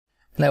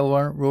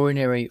Hello, Rory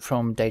Neary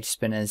from Data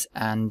Spinners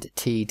and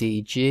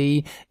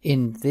TDG.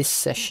 In this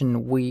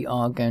session we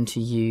are going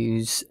to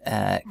use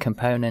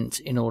components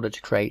in order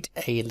to create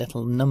a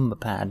little number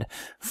pad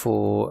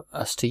for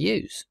us to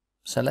use.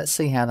 So let's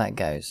see how that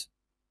goes.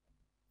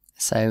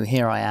 So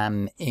here I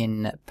am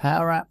in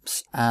Power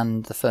Apps,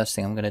 and the first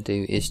thing I'm going to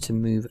do is to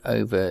move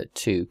over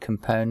to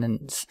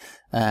components,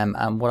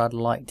 and what I'd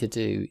like to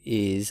do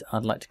is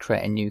I'd like to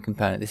create a new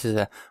component. This is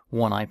a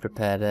one I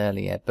prepared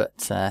earlier,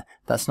 but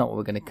that's not what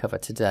we're going to cover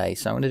today.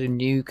 So I'm going to do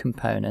new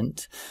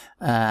component,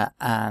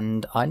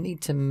 and I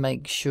need to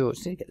make sure,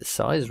 just need to get the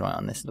size right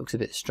on this. It looks a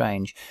bit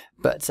strange,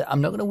 but I'm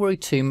not going to worry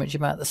too much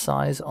about the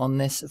size on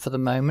this for the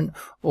moment.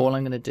 All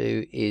I'm going to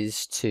do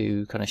is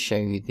to kind of show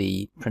you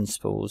the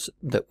principles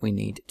that we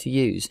need to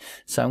use.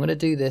 So I'm going to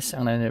do this.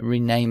 I'm going to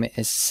rename it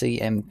as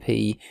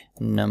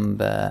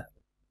ThisItem.Number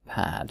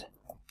pad.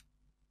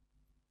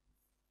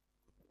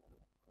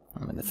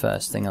 And the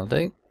first thing I'll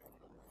do.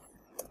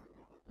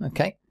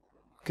 Okay,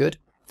 good.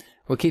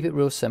 We'll keep it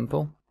real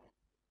simple.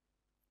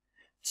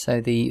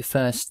 So the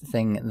first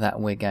thing that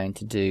we're going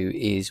to do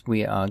is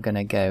we are going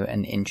to go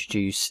and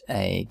introduce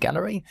a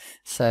gallery.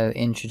 So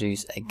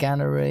introduce a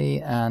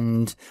gallery,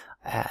 and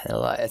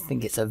I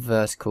think it's a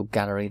vertical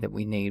gallery that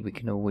we need. We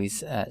can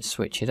always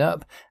switch it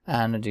up,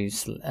 and I'll do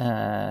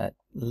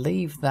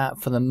leave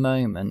that for the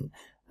moment.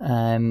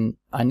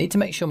 I need to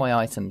make sure my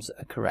items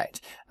are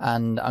correct,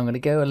 and I'm going to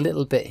go a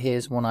little bit.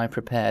 Here's one I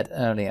prepared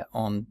earlier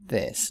on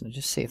this. I'll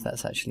just see if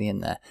that's actually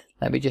in there.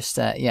 Let me just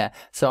yeah,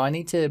 so I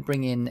need to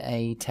bring in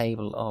a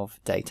table of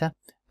data.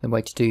 The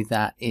way to do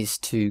that is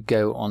to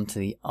go onto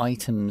the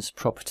items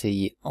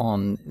property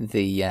on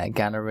the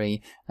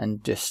gallery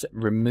and just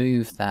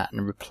remove that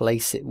and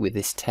replace it with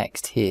this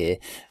text here.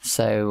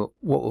 So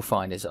what we'll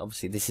find is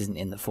obviously this isn't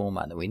in the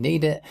format that we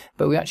need it,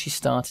 but we actually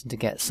started to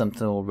get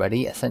something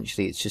already.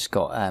 Essentially it's just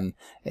got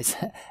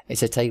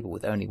it's a table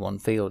with only one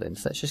field in,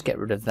 so let's just get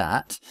rid of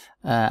that,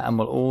 and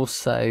we'll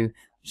also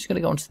just going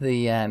to go onto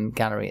the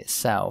gallery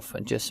itself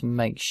and just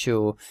make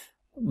sure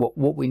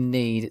what we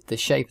need. The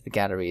shape of the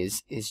gallery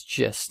is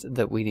just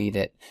that we need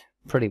it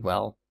pretty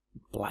well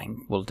blank.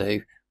 Will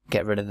do.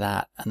 Get rid of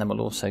that, and then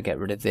we'll also get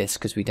rid of this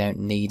because we don't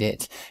need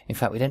it. In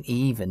fact, we don't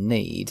even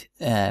need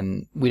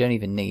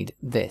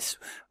this,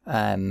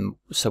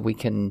 so we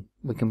can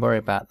worry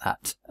about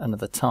that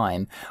another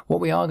time.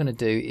 What we are going to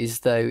do is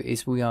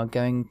we are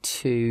going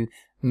to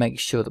make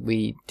sure that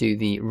we do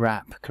the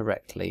wrap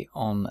correctly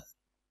on.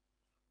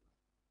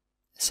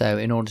 So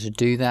in order to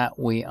do that,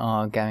 we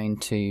are going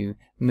to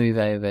move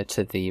over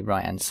to the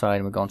right hand side,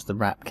 and we'll go on to the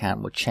wrap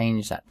count. We'll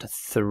change that to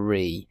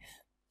 3.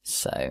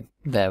 So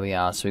there we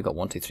are. So we've got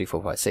 1, 2, 3,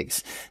 4, 5,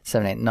 6,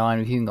 7, 8, 9.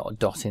 We've even got a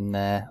dot in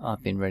there.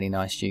 I've been really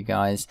nice to you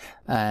guys.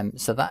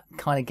 So that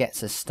kind of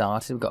gets us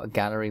started. We've got a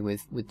gallery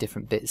with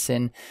different bits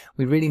in.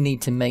 We really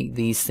need to make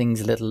these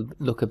things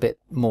look a bit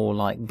more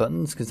like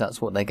buttons, because that's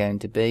what they're going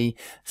to be.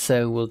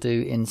 So we'll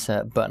do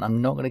insert button.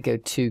 I'm not going to go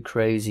too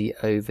crazy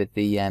over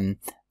the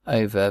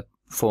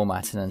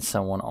formatting and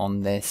so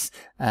on this,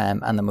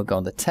 and then we'll go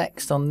on the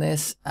text on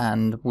this,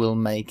 and we'll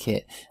make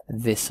it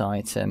this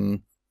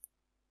item.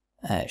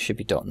 It should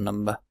be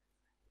 .number.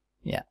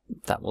 Yeah,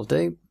 that will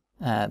do.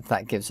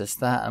 That gives us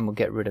that, and we'll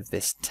get rid of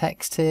this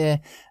text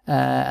here,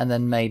 and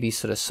then maybe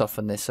sort of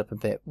soften this up a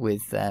bit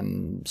with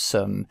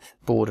some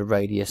border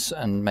radius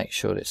and make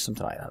sure it's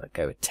something like that. I'll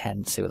go with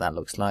 10, see what that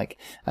looks like.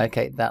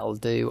 Okay, that'll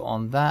do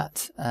on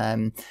that.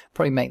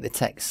 Probably make the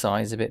text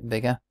size a bit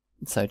bigger.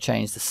 So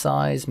change the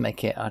size,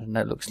 make it, I don't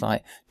know, it looks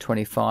like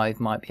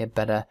 25 might be a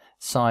better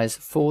size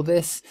for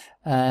this.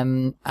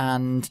 And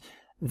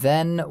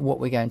then what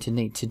we're going to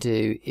need to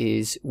do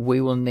is we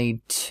will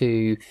need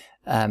to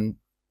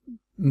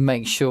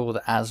make sure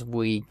that as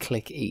we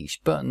click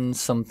each button,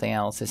 something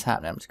else is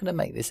happening. I'm just going to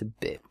make this a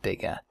bit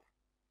bigger,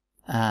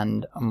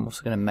 and I'm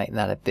also going to make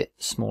that a bit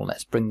smaller.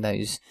 Let's bring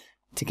those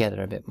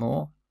together a bit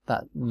more.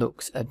 That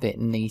looks a bit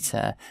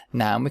neater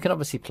now, and we can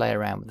obviously play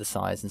around with the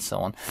size and so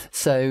on.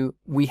 So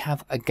we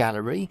have a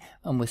gallery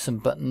and with some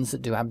buttons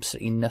that do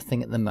absolutely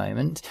nothing at the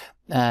moment.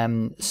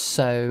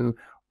 So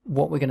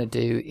what we're going to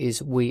do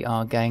is we're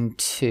now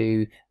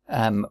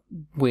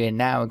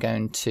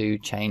going to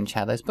change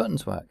how those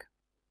buttons work.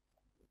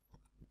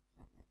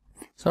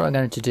 So what I'm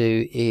going to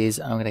do is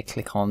I'm going to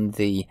click on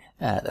the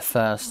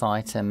first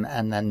item,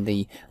 and then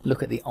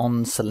look at the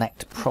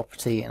onSelect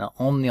property, and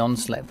on the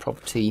onSelect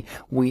property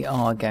we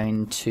are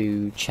going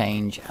to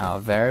change our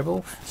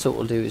variable. So what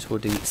we'll do is we'll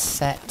do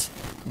set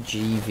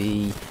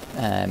gvEntry.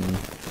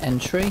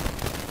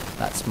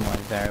 That's my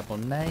variable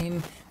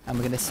name, and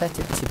we're going to set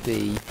it to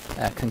be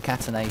a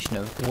concatenation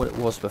of what it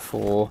was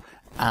before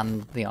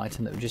and the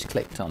item that we just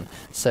clicked on.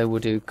 So we'll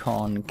do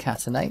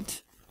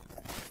concatenate.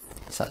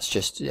 So that's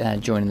just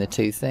joining the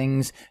two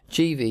things.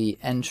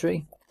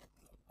 gvEntry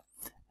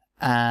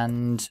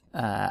and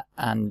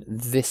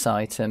this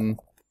item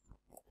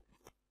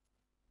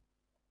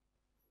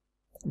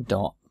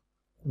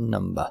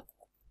 .number.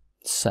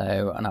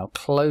 So, and I'll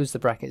close the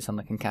brackets on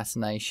the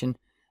concatenation,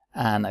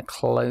 and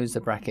close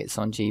the brackets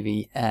on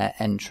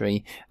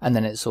gvEntry, and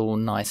then it's all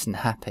nice and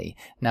happy.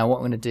 Now what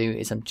I'm going to do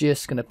is I'm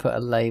just going to put a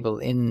label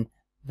in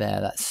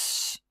there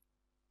that's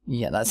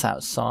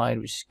outside,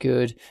 which is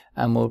good,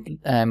 and we'll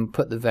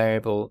put the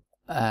variable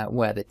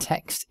where the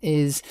text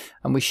is,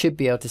 and we should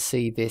be able to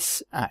see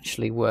this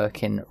actually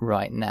working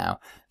right now.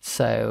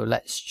 So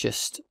let's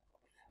just,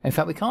 in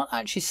fact we can't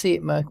actually see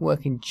it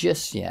working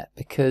just yet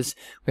because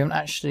we haven't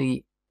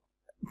actually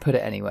put it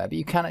anywhere, but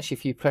you can actually,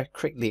 if you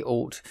click the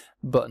Alt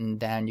button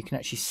down, you can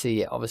actually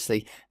see it.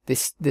 Obviously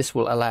this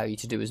will allow you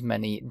to do as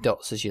many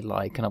dots as you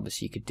like, and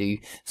obviously you could do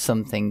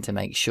something to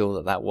make sure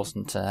that that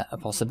wasn't a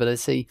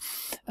possibility,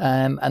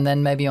 and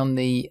then maybe on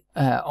the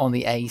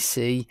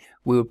AC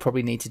we would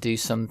probably need to do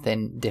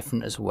something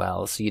different as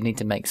well. So you need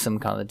to make some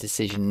kind of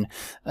decision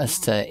as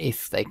to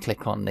if they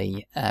click on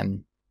the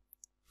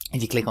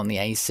if you click on the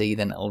AC,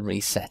 then it'll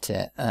reset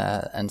it,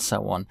 and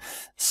so on.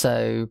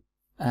 So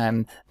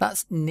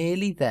that's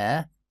nearly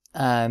there.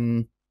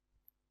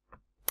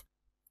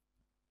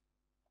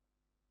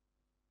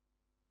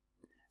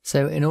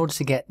 So in order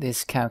to get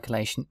this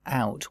calculation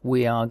out,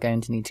 we are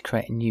going to need to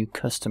create a new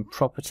custom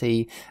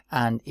property,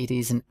 and it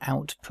is an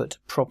output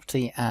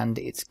property, and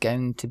it's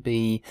going to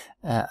be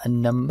a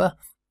number,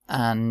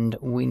 and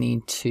we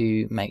need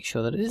to make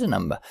sure that it is a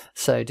number.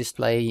 So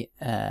display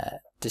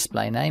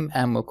name,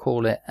 and we'll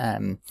call it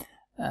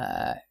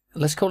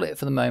let's call it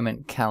for the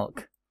moment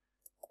calc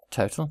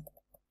total.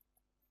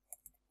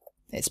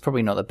 It's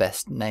probably not the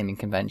best naming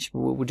convention,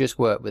 but we'll just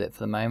work with it for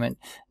the moment.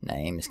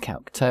 Name is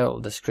calc total,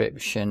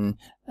 description,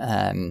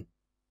 I'll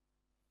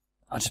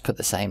just put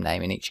the same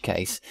name in each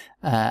case,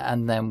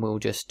 and then we'll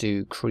just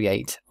do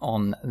create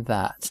on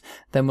that.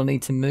 Then we'll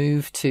need to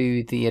move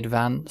to the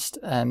advanced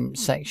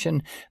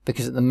section,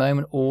 because at the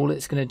moment all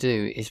it's going to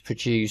do is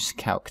produce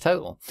calc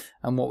total,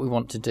 and what we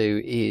want to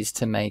do is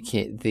to make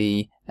it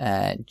the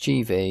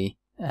gvEntry.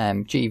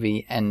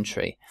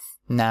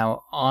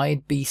 Now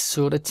I'd be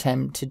sort of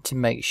tempted to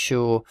make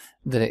sure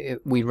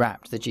that we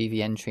wrapped the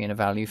gvEntry in a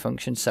value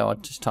function, so I'll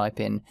just type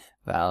in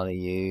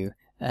value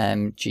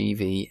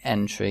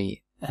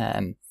gvEntry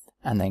and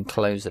then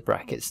close the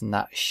brackets, and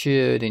that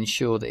should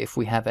ensure that if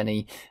we have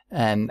any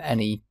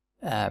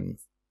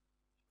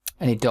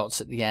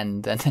dots at the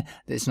end, then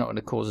it's not going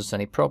to cause us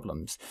any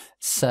problems.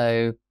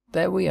 So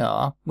there we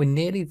are, we're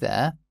nearly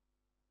there.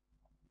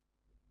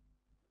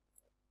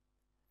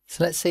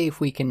 So let's see if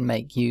we can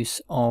make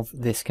use of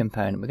this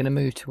component. We're going to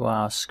move to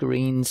our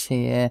screens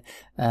here.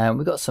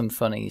 We've got some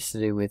funnies to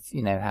do with,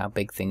 you know, how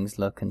big things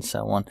look and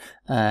so on.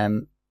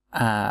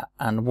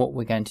 And what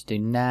we're going to do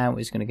now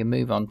is going to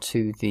move on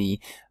to the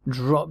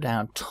drop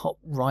down top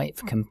right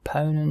for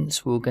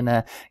components. We're going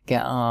to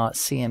get our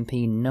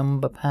CMP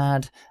number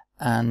pad,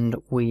 and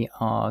we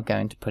are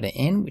going to put it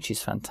in, which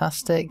is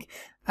fantastic.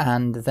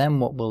 And then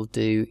what we'll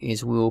do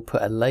is we'll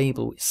put a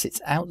label which sits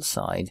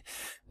outside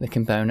the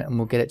component, and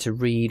we'll get it to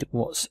read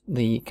what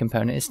the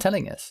component is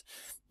telling us.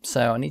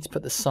 So I need to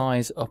put the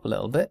size up a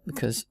little bit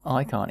because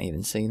I can't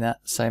even see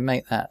that. So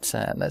make that,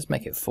 let's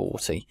make it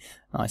 40,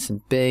 nice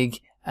and big.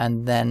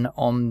 And then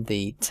on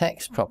the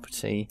text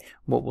property,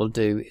 what we'll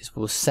do is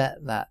we'll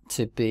set that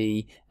to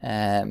be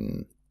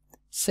CMP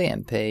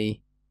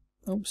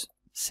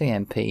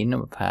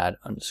numberpad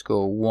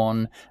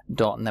 _1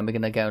 dot, and then we're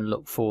going to go and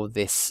look for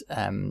this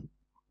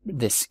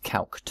this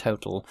calc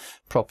total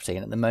property,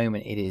 and at the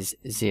moment it is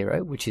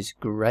 0, which is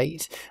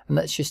great. And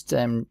let's just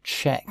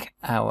check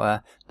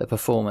the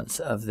performance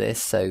of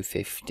this. So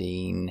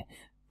 15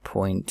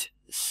 point.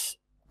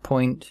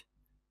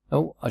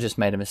 Oh, I just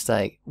made a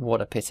mistake.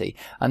 What a pity.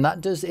 And that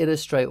does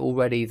illustrate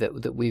already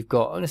that we've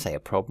got, I'm going to say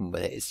a problem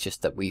with it. It's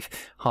just that we've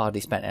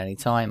hardly spent any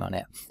time on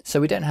it. So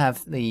we don't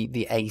have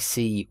the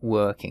AC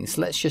working.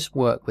 So let's just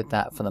work with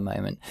that for the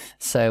moment.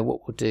 So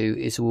what we'll do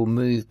is we'll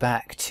move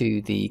back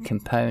to the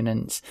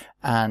components,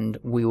 and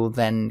we will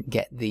then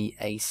get the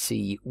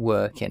AC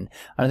working.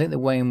 And I think the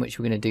way in which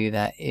we're going to do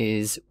that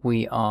is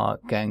we are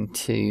going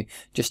to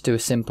just do a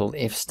simple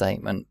if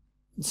statement.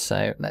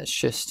 So let's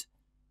just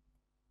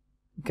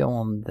go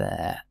on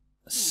there.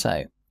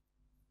 So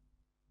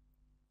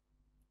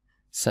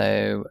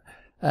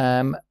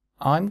I'm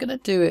going to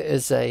do it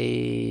as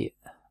a,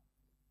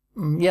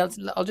 yeah,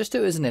 I'll just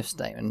do it as an if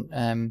statement.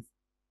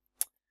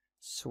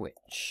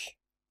 Switch.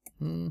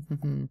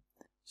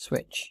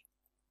 Switch.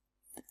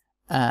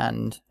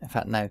 And in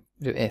fact, no,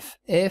 do if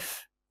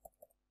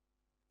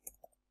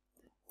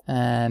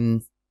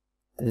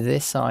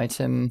this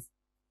item,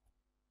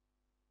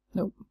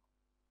 nope,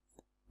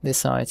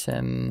 this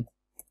item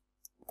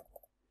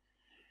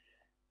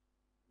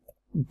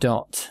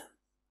dot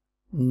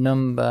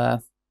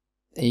number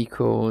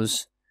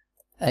equals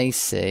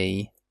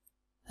AC,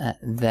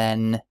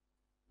 then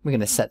we're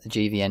going to set the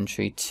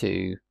gvEntry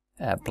to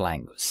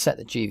blank. Set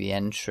the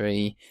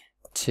gvEntry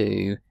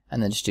to,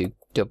 and then just do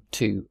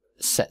two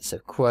sets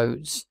of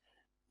quotes,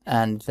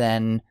 and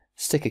then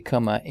stick a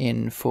comma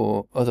in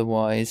for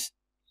otherwise,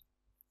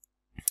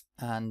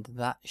 and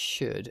that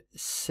should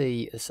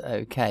see us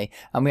okay,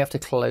 and we have to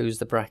close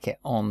the bracket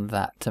on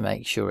that to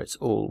make sure it's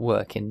all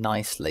working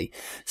nicely.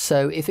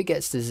 So if it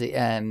gets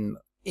to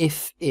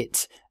if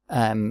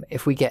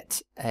we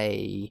get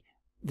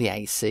the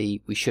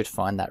AC, we should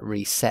find that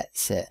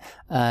resets it.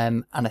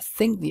 And I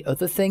think the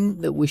other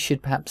thing that we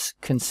should perhaps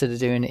consider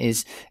doing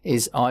is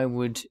I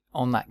would,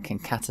 on that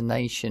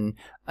concatenation,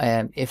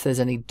 if there's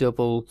any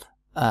double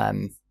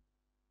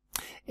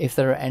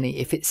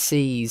if it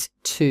sees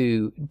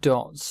two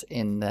dots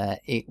in there,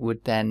 it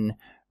would then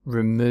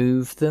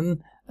remove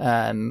them.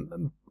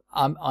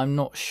 I'm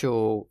not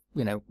sure,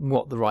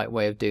 what the right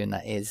way of doing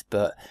that is,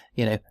 but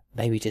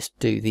maybe just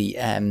do the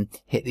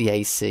hit the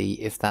AC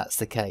if that's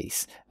the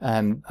case.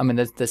 I mean,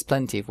 there's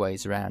plenty of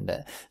ways around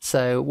it.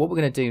 So what we're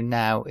going to do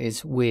now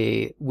is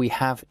we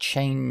have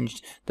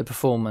changed the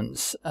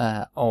performance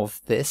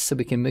of this, so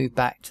we can move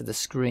back to the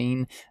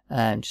screen.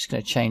 I'm just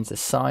going to change the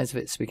size of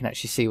it so we can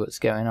actually see what's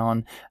going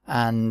on,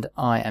 and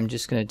I am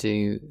just going to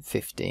do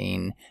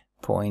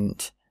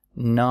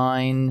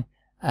 15.9.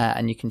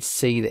 And you can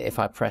see that if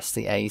I press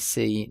the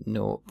AC,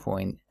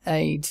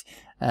 0.8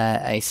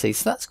 AC,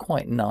 so that's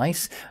quite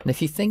nice. And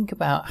if you think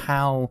about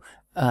how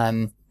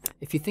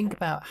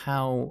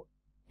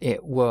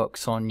it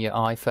works on your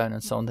iPhone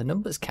and so on, the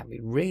numbers can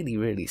be really,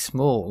 really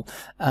small,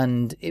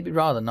 and it'd be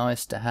rather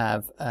nice to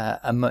have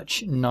a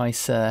much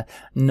nicer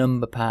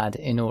number pad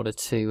in order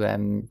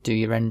to do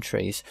your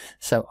entries.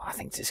 So I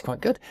think this is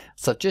quite good.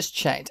 So I've just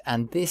checked,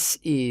 and this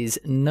is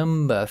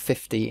number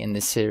 50 in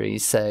the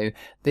series, so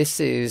this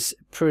is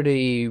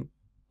pretty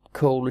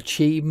cool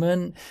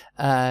achievement.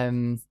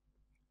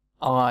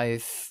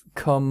 I've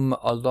come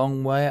a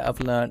long way. I've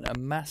learned a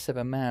massive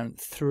amount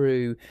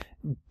through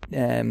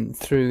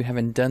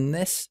having done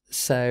this.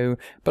 So,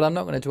 but I'm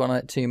not going to dwell on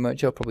it too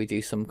much. I'll probably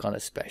do some kind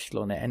of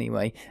special on it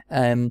anyway.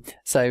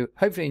 So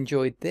hopefully you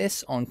enjoyed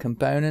this on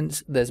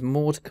components. There's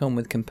more to come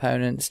with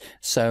components,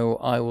 so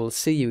I will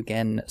see you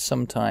again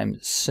sometime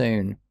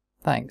soon.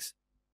 Thanks.